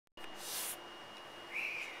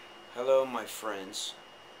Hello, my friends.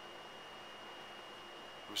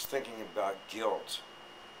 I was thinking about guilt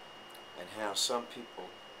and how some people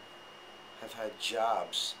have had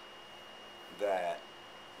jobs that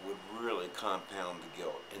would really compound the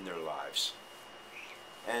guilt in their lives.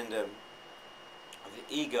 And the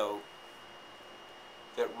ego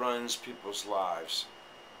that runs people's lives,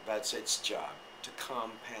 that's its job, to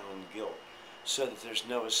compound guilt so that there's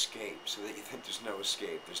no escape, so that you think there's no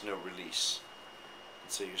escape, there's no release.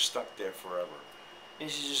 And so you're stuck there forever. And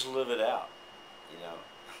you should just live it out, you know.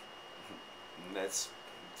 And that's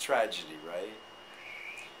tragedy, right?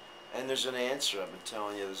 And there's an answer. I've been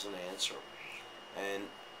telling you there's an answer. And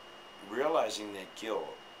realizing that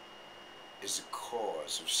guilt is the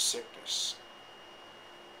cause of sickness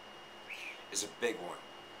is a big one.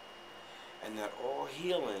 And that all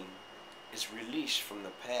healing is released from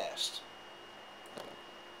the past.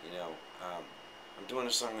 You know, I'm doing a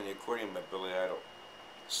song on the accordion by Billy Idol.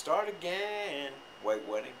 Start Again, White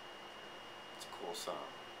Wedding. It's a cool song.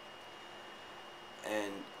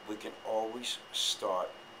 And we can always start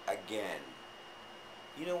again.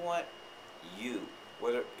 You know what?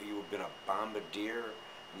 Whether you've been a bombardier,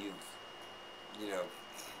 you know,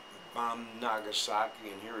 bombed Nagasaki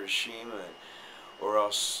and Hiroshima, or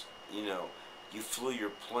else, you flew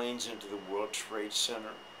your planes into the World Trade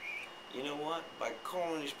Center. You know what? By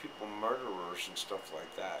calling these people murderers and stuff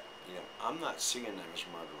like that, I'm not seeing them as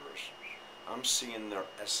murderers. I'm seeing their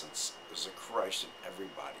essence. There's a Christ in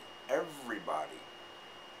everybody. Everybody.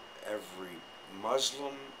 Every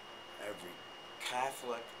Muslim, every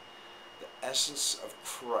Catholic, the essence of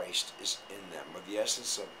Christ is in them, or the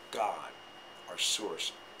essence of God, our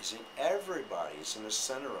source, is in everybody. It's in the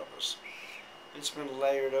center of us. And it's been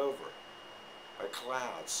layered over by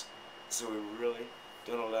clouds. So we really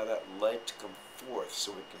don't allow that light to come forth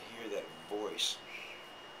so we can hear that voice.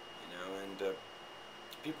 And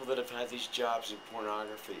people that have had these jobs in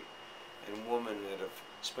pornography, and women that have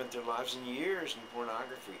spent their lives and years in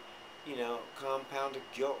pornography, compounded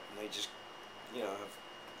guilt, and they just, have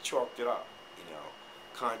chalked it up.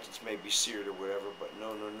 Conscience may be seared or whatever, but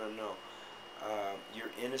no.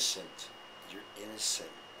 You're innocent. You're innocent.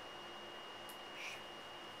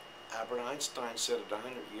 Albert Einstein said it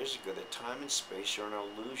 100 years ago that time and space are an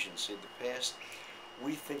illusion. See, the past,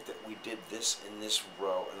 we think that we did this in this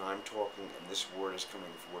row, and I'm talking, and this word is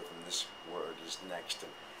coming forth, and this word is next.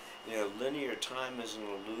 And, linear time is an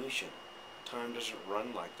illusion. Time doesn't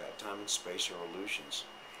run like that. Time and space are illusions.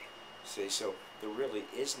 See, so there really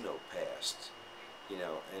is no past.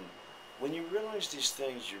 And when you realize these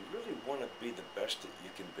things, you really want to be the best that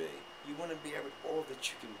you can be. You want to be all that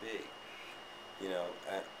you can be.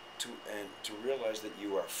 To realize that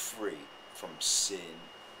you are free from sin,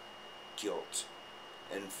 guilt,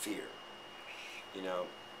 and fear.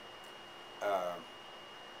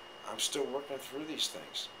 I'm still working through these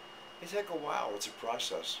things. They take a while. It's a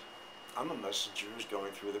process. I'm a messenger who's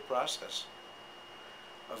going through the process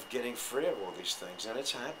of getting free of all these things, and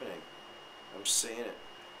it's happening. I'm seeing it.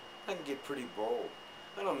 I can get pretty bold.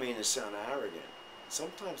 I don't mean to sound arrogant.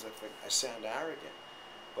 Sometimes I think I sound arrogant,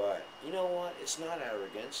 but you know what? It's not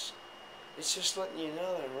arrogance. It's just letting you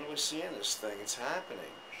know that I'm really seeing this thing. It's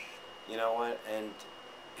happening. You know what? And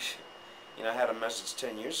I had a message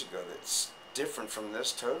 10 years ago that's different from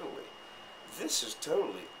this totally. This is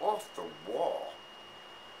totally off the wall.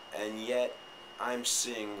 And yet, I'm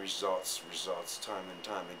seeing results time and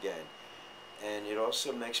time again. And it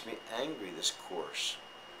also makes me angry, this course.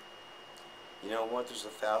 You know what? There's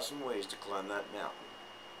 1,000 ways to climb that mountain.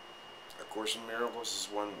 A Course in Miracles is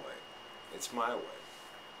one way. It's my way.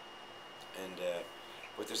 And,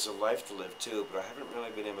 but there's a life to live too, but I haven't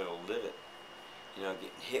really been able to live it.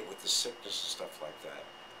 Getting hit with the sickness and stuff like that.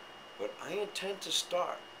 But I intend to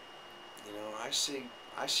start. I see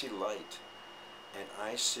light. And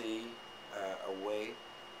I see a way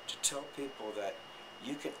to tell people that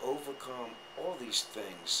you can overcome all these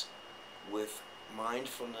things with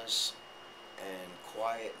mindfulness and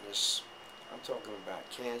quietness. I'm talking about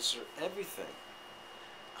cancer, everything.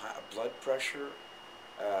 Blood pressure,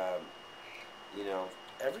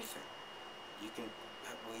 everything.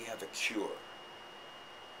 We have a cure.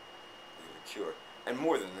 We have a cure. And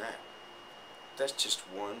more than that, that's just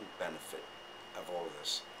one benefit of all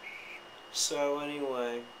this. So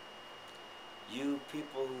anyway, you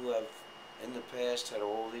people who have in the past had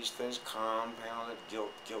all these things compounded,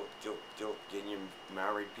 guilt, getting you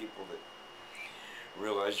married people that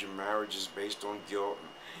realize your marriage is based on guilt, and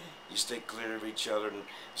you stay clear of each other, and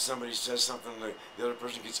if somebody says something, the other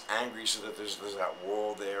person gets angry so that there's that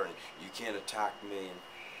wall there, and you can't attack me,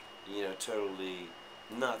 and totally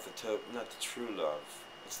not the true love.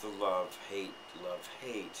 It's the love, hate,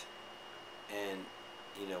 And,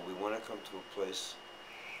 we want to come to a place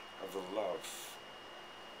of the love.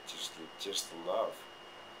 Just the love.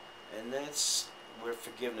 And that's where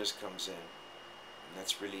forgiveness comes in. And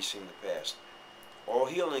that's releasing the past. All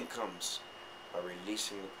healing comes by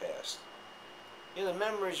releasing the past. The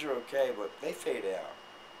memories are okay, but they fade out.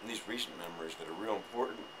 And these recent memories that are real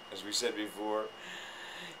important, as we said before,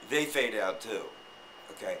 they fade out too.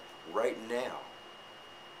 Okay? Right now,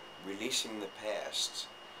 releasing the past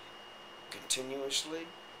continuously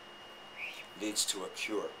leads to a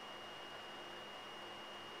cure.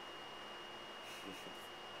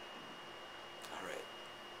 All right.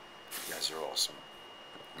 You guys are awesome.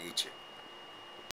 Need you.